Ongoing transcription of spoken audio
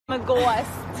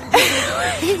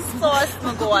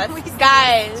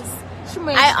Guys,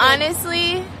 I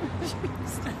honestly,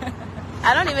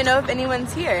 I don't even know if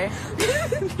anyone's here.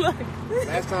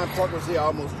 Last time Parker was here, I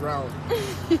almost drowned.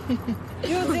 You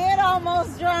did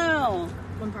almost drown.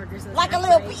 When Parker says like a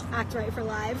little act right for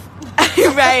live.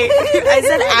 Right. I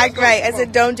said act right. I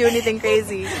said don't do anything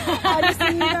crazy. I just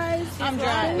see you guys. I'm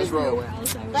driving. Let's roll. Where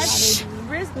else I would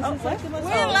rather be.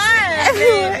 We're live.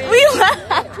 We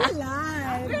live. We're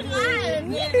live. We're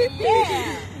live.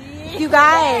 Yeah. You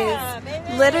guys,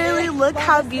 literally look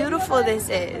how beautiful this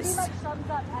is.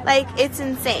 Like, it's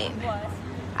insane.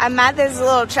 I'm mad there's a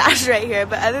little trash right here,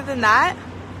 but other than that,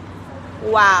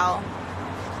 wow.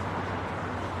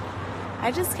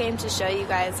 I just came to show you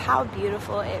guys how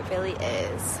beautiful it really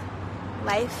is.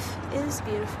 Life is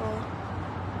beautiful.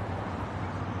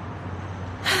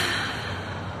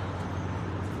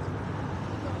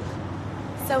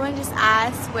 Someone just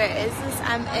asked, where is this?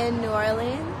 I'm in New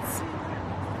Orleans.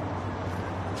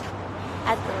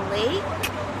 At the lake.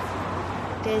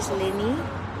 There's Lenny.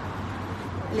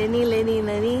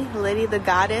 Lenny the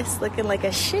goddess, looking like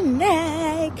a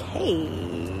snake.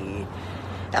 Hey.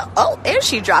 Oh, and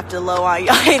she dropped it low on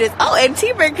y'all. Oh, and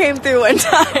T-Bird came through one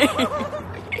time.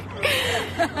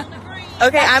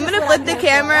 Okay, I'm gonna flip the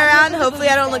camera around. Hopefully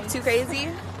I don't look too crazy.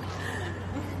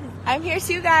 I'm here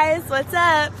too, guys. What's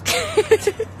up?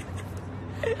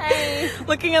 Hey.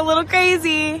 Looking a little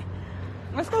crazy.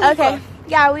 Let's go. Okay.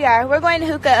 Yeah, we are. We're going to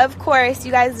hookah, of course.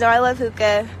 You guys know I love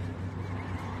hookah.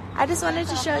 I just wanted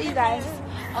to show you guys.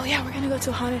 Oh, yeah, we're going to go to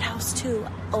a haunted house, too.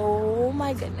 Oh,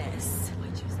 my goodness.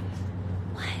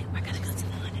 What? We're going to go to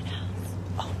the haunted house.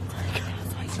 Oh, my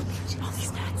goodness. All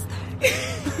these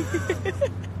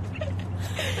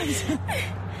stats.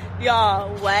 Y'all,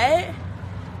 what?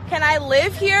 Can I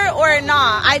live here or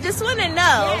not? I just want to know.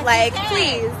 Yes, like,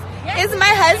 please. Yes, is my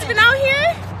husband out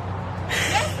here?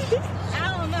 I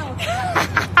don't know.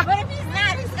 But if he's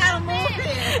not, he's got to move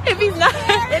here. If he's not,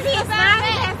 If he's not,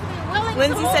 he has to be willing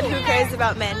Lindsay to said, move who here. cares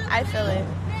about men? I feel it.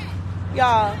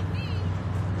 Y'all.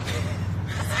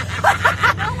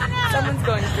 Someone's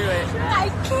going through it. I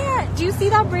can't. Do you see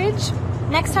that bridge?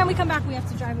 Next time we come back, we have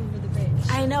to drive over the bridge.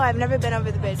 I know, I've never been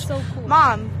over the bridge. So cool.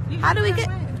 Mom, how do we get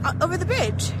over the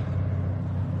bridge?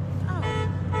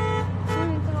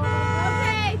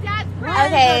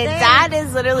 Okay, Dad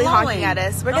is literally honking at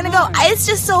us. We're gonna go. It's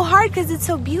just so hard because it's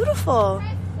so beautiful.